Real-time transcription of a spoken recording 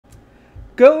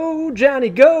Go, Johnny,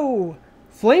 go!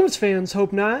 Flames fans,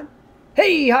 hope not.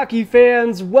 Hey, hockey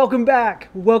fans, welcome back.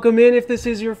 Welcome in if this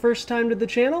is your first time to the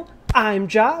channel. I'm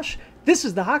Josh. This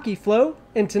is the Hockey Flow,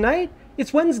 and tonight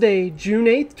it's Wednesday, June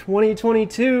 8th,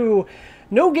 2022.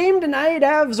 No game tonight.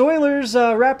 Avs Oilers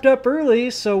wrapped up early,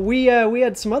 so we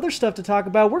had some other stuff to talk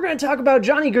about. We're going to talk about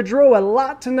Johnny Gaudreau a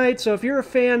lot tonight, so if you're a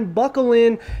fan, buckle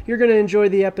in. You're going to enjoy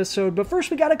the episode. But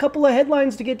first, we got a couple of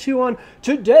headlines to get to on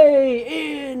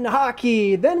Today in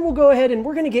Hockey. Then we'll go ahead and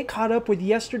we're going to get caught up with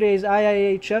yesterday's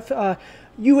IIHF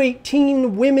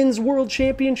U18 Women's World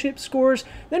Championship scores.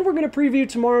 Then we're going to preview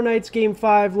tomorrow night's Game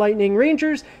 5 Lightning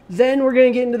Rangers. Then we're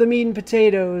going to get into the meat and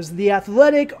potatoes. The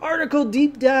Athletic article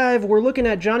deep dive. We're looking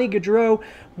at Johnny Gaudreau.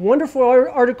 Wonderful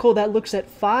article that looks at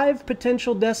 5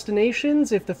 potential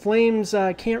destinations if the Flames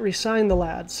can't re-sign the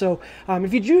lads. So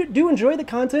if you do enjoy the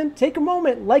content, take a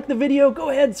moment, like the video, go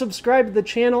ahead, subscribe to the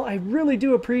channel. I really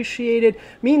do appreciate it.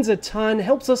 Means a ton,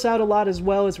 helps us out a lot as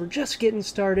well as we're just getting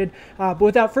started. But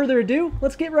without further ado,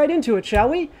 let's get right into it, shall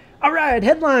we? All right,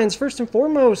 headlines first and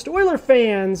foremost. Oiler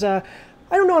fans,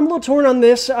 I don't know, I'm a little torn on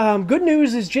this. Good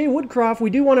news is Jay Woodcroft. We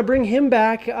do want to bring him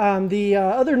back. The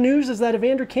other news is that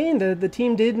Evander Kane, the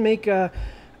team did make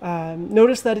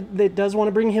notice that it does want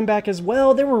to bring him back as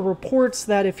well. There were reports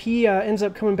that if he ends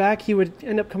up coming back, he would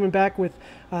end up coming back with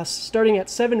starting at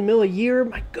 $7 million a year.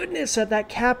 My goodness, at that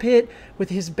cap hit with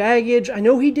his baggage. I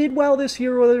know he did well this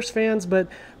year, Oilers fans, but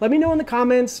let me know in the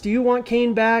comments. Do you want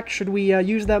Kane back? Should we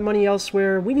use that money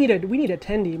elsewhere? We need a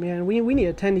tendy, man. We need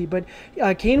a tendy. But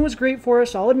Kane was great for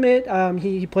us. I'll admit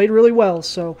he played really well.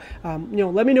 So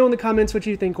let me know in the comments what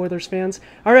you think, Oilers fans.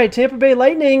 All right, Tampa Bay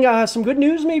Lightning. Some good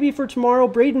news maybe for tomorrow.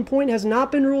 Braden Point has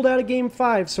not been ruled out of Game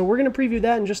 5, so we're going to preview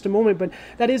that in just a moment. But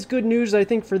that is good news, I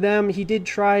think, for them. He did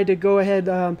try to go ahead,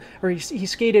 or he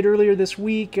skated earlier this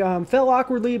week. Fell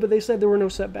awkwardly, but they said there were no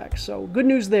setbacks. So good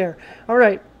news there. All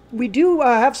right. We do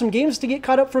have some games to get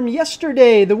caught up from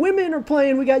yesterday. The women are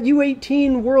playing. We got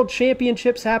U18 World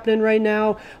Championships happening right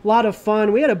now. A lot of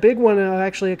fun. We had a big one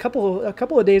actually a couple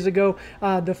of days ago.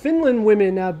 The Finland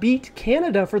women beat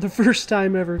Canada for the first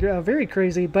time ever. Very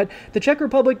crazy. But the Czech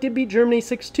Republic did beat Germany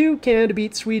 6-2. Canada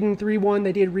beat Sweden 3-1.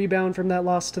 They did rebound from that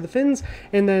loss to the Finns.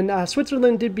 And then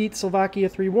Switzerland did beat Slovakia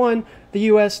 3-1. The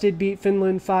U.S. did beat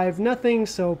Finland 5-0,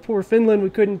 so poor Finland, we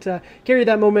couldn't carry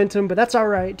that momentum, but that's all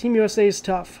right. Team USA is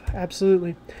tough,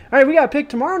 absolutely. All right, we got to pick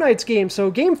tomorrow night's game.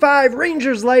 So Game 5,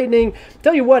 Rangers Lightning.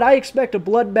 Tell you what, I expect a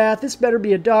bloodbath. This better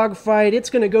be a dogfight. It's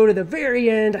going to go to the very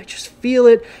end. I just feel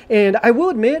it, and I will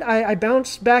admit, I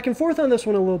bounced back and forth on this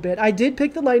one a little bit. I did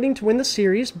pick the Lightning to win the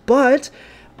series, but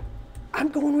I'm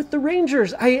going with the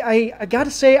Rangers. I got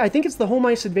to say, I think it's the home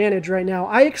ice advantage right now.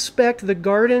 I expect the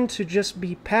Garden to just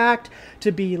be packed,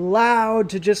 to be loud,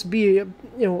 to just be, a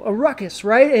ruckus,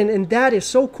 right? And that is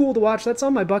so cool to watch. That's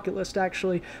on my bucket list,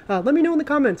 actually. Let me know in the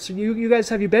comments. You guys,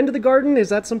 have you been to the Garden? Is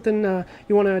that something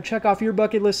you want to check off your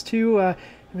bucket list too?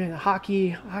 Man, a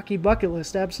hockey bucket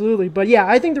list, absolutely. But yeah,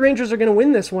 I think the Rangers are going to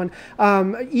win this one.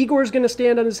 Igor's going to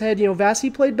stand on his head.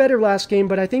 Vasi played better last game,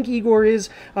 but I think Igor is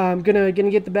gonna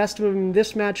get the best of him in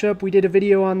this matchup. We did a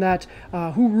video on that,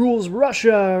 who rules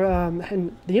Russia,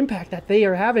 and the impact that they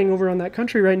are having over on that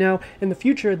country right now in the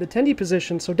future, the tendy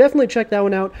position. So definitely check that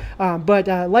one out. But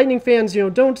Lightning fans,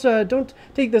 don't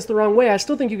take this the wrong way. I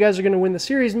still think you guys are going to win the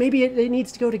series. Maybe it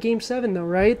needs to go to Game 7 though,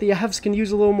 right? The Avs can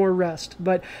use a little more rest.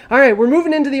 But all right, we're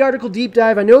moving into the article deep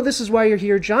dive. I know this is why you're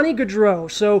here. Johnny Gaudreau.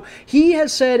 So he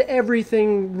has said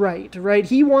everything right?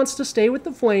 He wants to stay with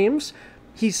the Flames.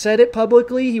 He said it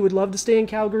publicly. He would love to stay in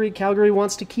Calgary. Calgary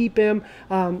wants to keep him.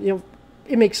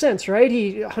 It makes sense, right?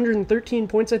 He 113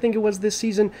 points, I think it was this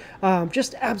season.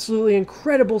 Just absolutely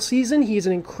incredible season. He's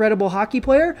an incredible hockey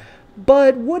player.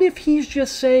 But what if he's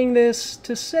just saying this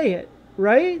to say it?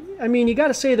 Right? I mean, you got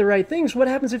to say the right things. What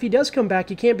happens if he does come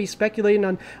back? You can't be speculating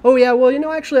on, oh yeah,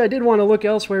 well, actually I did want to look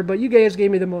elsewhere, but you guys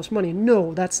gave me the most money.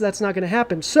 No, that's not going to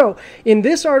happen. So in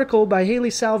this article by Haley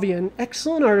Salvian,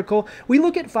 excellent article, we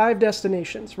look at 5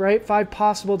 destinations, right? 5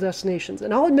 possible destinations.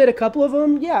 And I'll admit a couple of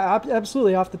them, yeah,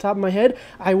 absolutely, off the top of my head,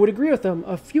 I would agree with them.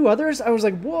 A few others, I was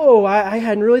like, whoa, I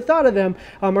hadn't really thought of them.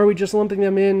 Are we just lumping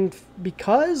them in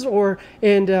because?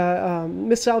 And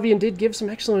Miss Salvian did give some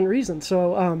excellent reasons.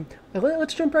 So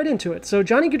let's jump right into it. So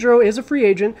Johnny Gaudreau is a free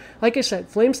agent. Like I said,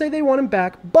 Flames say they want him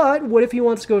back, but what if he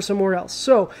wants to go somewhere else?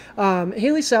 So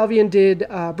Haley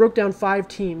Salvian broke down 5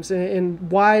 teams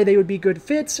and why they would be good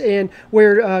fits and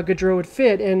where Gaudreau would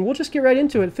fit. And we'll just get right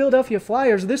into it. Philadelphia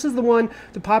Flyers, this is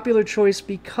the popular choice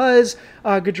because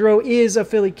Gaudreau is a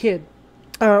Philly kid.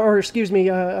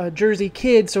 A Jersey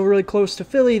kid, so really close to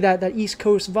Philly, that East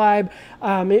Coast vibe.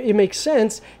 It makes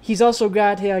sense. He's also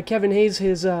got Kevin Hayes,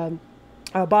 his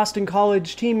Boston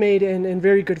College teammate and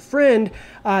very good friend.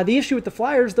 The issue with the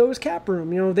Flyers, though, is cap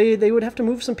room. They would have to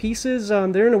move some pieces.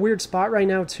 They're in a weird spot right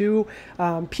now, too.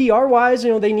 PR-wise,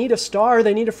 they need a star.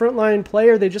 They need a frontline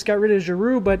player. They just got rid of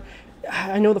Giroux, but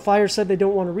I know the Flyers said they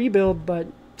don't want to rebuild, but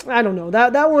I don't know.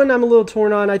 That one I'm a little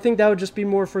torn on. I think that would just be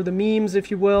more for the memes, if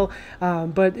you will.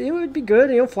 But it would be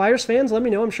good. Flyers fans, let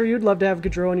me know. I'm sure you'd love to have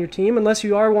Gaudreau on your team, unless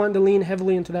you are wanting to lean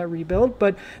heavily into that rebuild.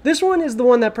 But this one is the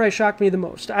one that probably shocked me the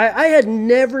most. I had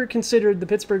never considered the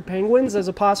Pittsburgh Penguins as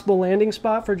a possible landing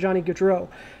spot for Johnny Gaudreau.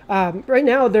 Right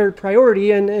now, their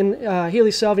priority, and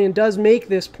Haley Salvian does make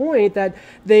this point, that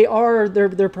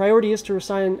their priority is to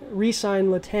re-sign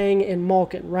Letang and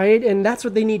Malkin, right? And that's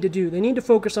what they need to do. They need to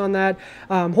focus on that.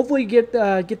 Hopefully get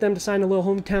them to sign a little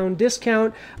hometown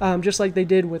discount, just like they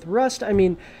did with Rust. I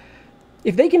mean,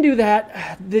 if they can do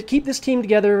that, they keep this team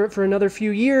together for another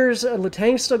few years.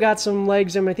 Letang's still got some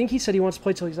legs in him. I think he said he wants to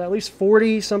play till he's at least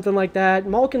 40, something like that.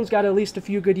 Malkin's got at least a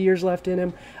few good years left in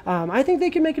him. I think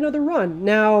they can make another run.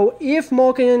 Now, if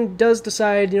Malkin does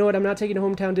decide, you know what, I'm not taking a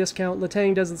hometown discount,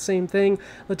 Letang does the same thing.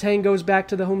 Letang goes back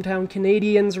to the hometown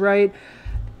Canadians, right?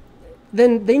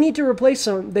 Then they need to replace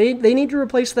some. They need to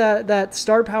replace that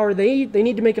star power. They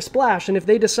need to make a splash. And if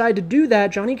they decide to do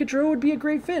that, Johnny Gaudreau would be a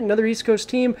great fit. Another East Coast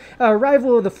team,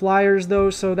 rival of the Flyers, though,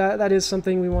 so that is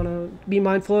something we want to be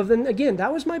mindful of. And again,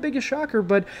 that was my biggest shocker,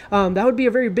 but that would be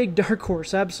a very big dark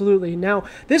horse, absolutely. Now,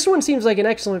 this one seems like an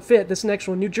excellent fit, this next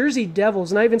one, New Jersey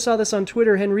Devils. And I even saw this on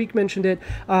Twitter. Henrique mentioned it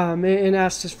and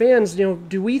asked his fans,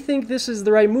 do we think this is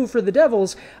the right move for the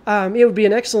Devils? It would be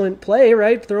an excellent play,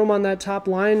 right? Throw him on that top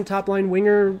line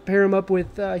winger, pair him up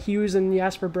with Hughes and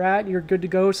Jasper Bratt. You're good to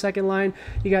go. Second line,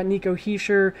 you got Nico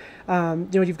Hischier.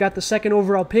 You've got the second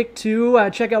overall pick too.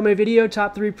 Check out my video,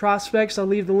 top 3 prospects. I'll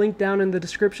leave the link down in the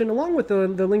description along with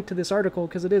the link to this article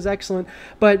because it is excellent.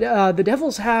 But the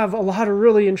Devils have a lot of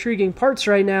really intriguing parts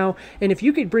right now, and if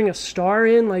you could bring a star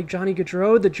in like Johnny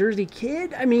Gaudreau, the Jersey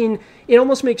kid, I mean, it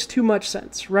almost makes too much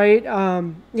sense, right?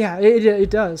 Yeah, it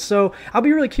does. So I'll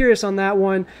be really curious on that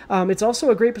one. It's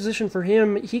also a great position for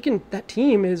him. That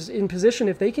team is in position,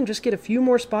 if they can just get a few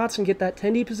more spots and get that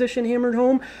Tendy position hammered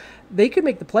home, they could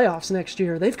make the playoffs next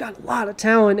year. They've got a lot of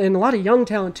talent and a lot of young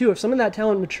talent too. If some of that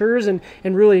talent matures and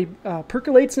really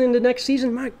percolates into next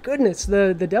season, my goodness,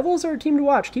 the Devils are a team to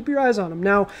watch. Keep your eyes on them.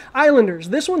 Now, Islanders.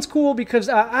 This one's cool because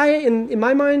in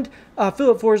my mind,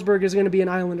 Philip Forsberg is going to be an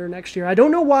Islander next year. I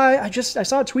don't know why. I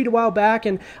saw a tweet a while back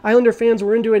and Islander fans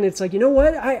were into it, and it's like, you know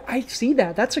what? I see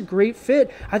that. That's a great fit.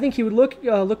 I think he would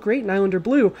look great in Islander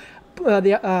blue.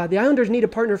 The Islanders need a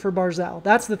partner for Barzal.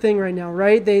 That's the thing right now,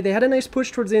 right? They had a nice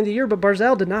push towards the end of the year, but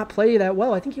Barzal did not play that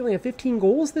well. I think he only had 15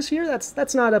 goals this year.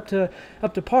 That's not up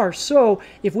to par. So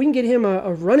if we can get him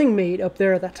a running mate up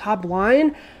there at that top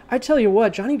line, I tell you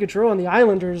what, Johnny Gaudreau on the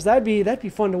Islanders, that'd be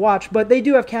fun to watch. But they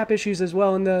do have cap issues as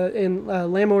well. And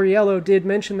Lamoriello did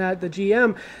mention that, the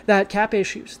GM, that cap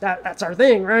issues. That's our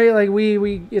thing, right? Like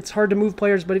it's hard to move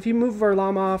players, but if you move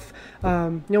Varlamov,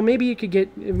 maybe you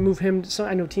could move him. So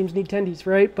I know teams need tendies,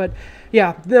 right? But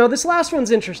yeah, this last one's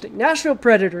interesting. Nashville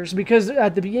Predators, because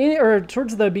at the beginning or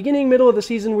towards the middle of the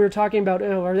season, we were talking about,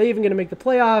 are they even going to make the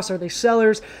playoffs? Are they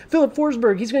sellers? Philip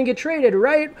Forsberg, he's going to get traded,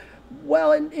 right?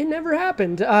 Well, it never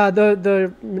happened.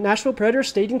 The Nashville Predators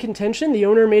stayed in contention. The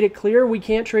owner made it clear we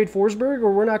can't trade Forsberg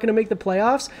or we're not going to make the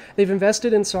playoffs. They've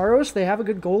invested in Saros. They have a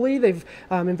good goalie. They've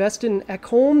invested in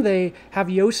Ekholm. They have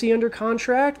Yossi under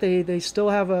contract. They still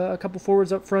have a couple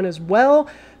forwards up front as well.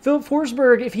 Philip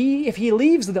Forsberg, if he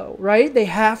leaves though, right, they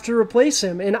have to replace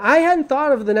him. And I hadn't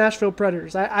thought of the Nashville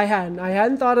Predators. I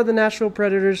hadn't thought of the Nashville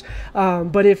Predators.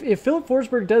 But if Philip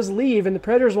Forsberg does leave and the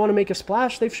Predators want to make a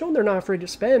splash, they've shown they're not afraid to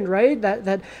spend, right?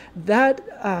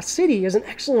 That city is an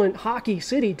excellent hockey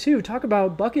city too. Talk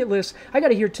about bucket list. I got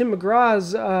to hear Tim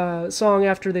McGraw's song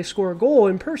after they score a goal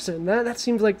in person. That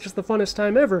seems like just the funnest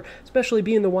time ever, especially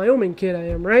being the Wyoming kid I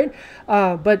am, right?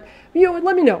 But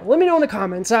let me know. Let me know in the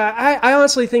comments. I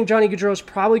honestly think Johnny Gaudreau is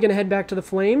probably going to head back to the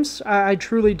Flames. I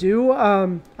truly do.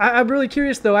 I'm really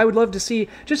curious, though. I would love to see,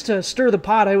 just to stir the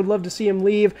pot, I would love to see him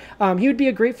leave. He would be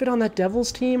a great fit on that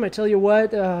Devils team. I tell you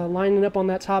what, lining up on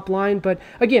that top line. But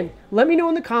again, let me know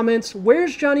in the comments,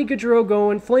 where's Johnny Gaudreau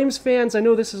going? Flames fans, I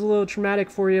know this is a little traumatic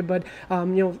for you, but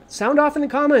sound off in the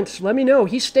comments. Let me know.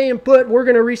 He's staying put. We're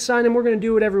going to re-sign him. We're going to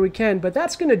do whatever we can. But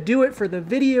that's going to do it for the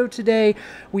video today.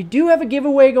 We do have a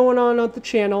giveaway going on the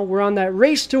channel. We're on that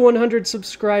race to 100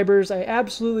 subscribers. I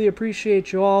absolutely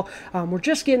appreciate you all. We're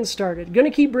just getting started.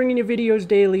 Gonna keep bringing you videos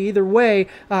daily either way,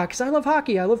 because I love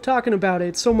hockey. I love talking about it.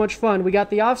 It's so much fun. We got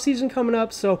the off season coming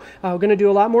up, so we're gonna do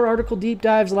a lot more article deep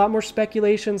dives, a lot more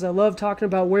speculations. I love love talking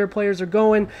about where players are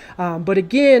going. But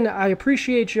again, I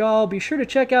appreciate y'all. Be sure to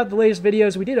check out the latest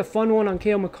videos. We did a fun one on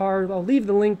Cale Makar. I'll leave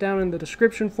the link down in the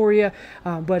description for you.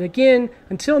 But again,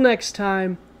 until next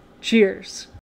time, cheers.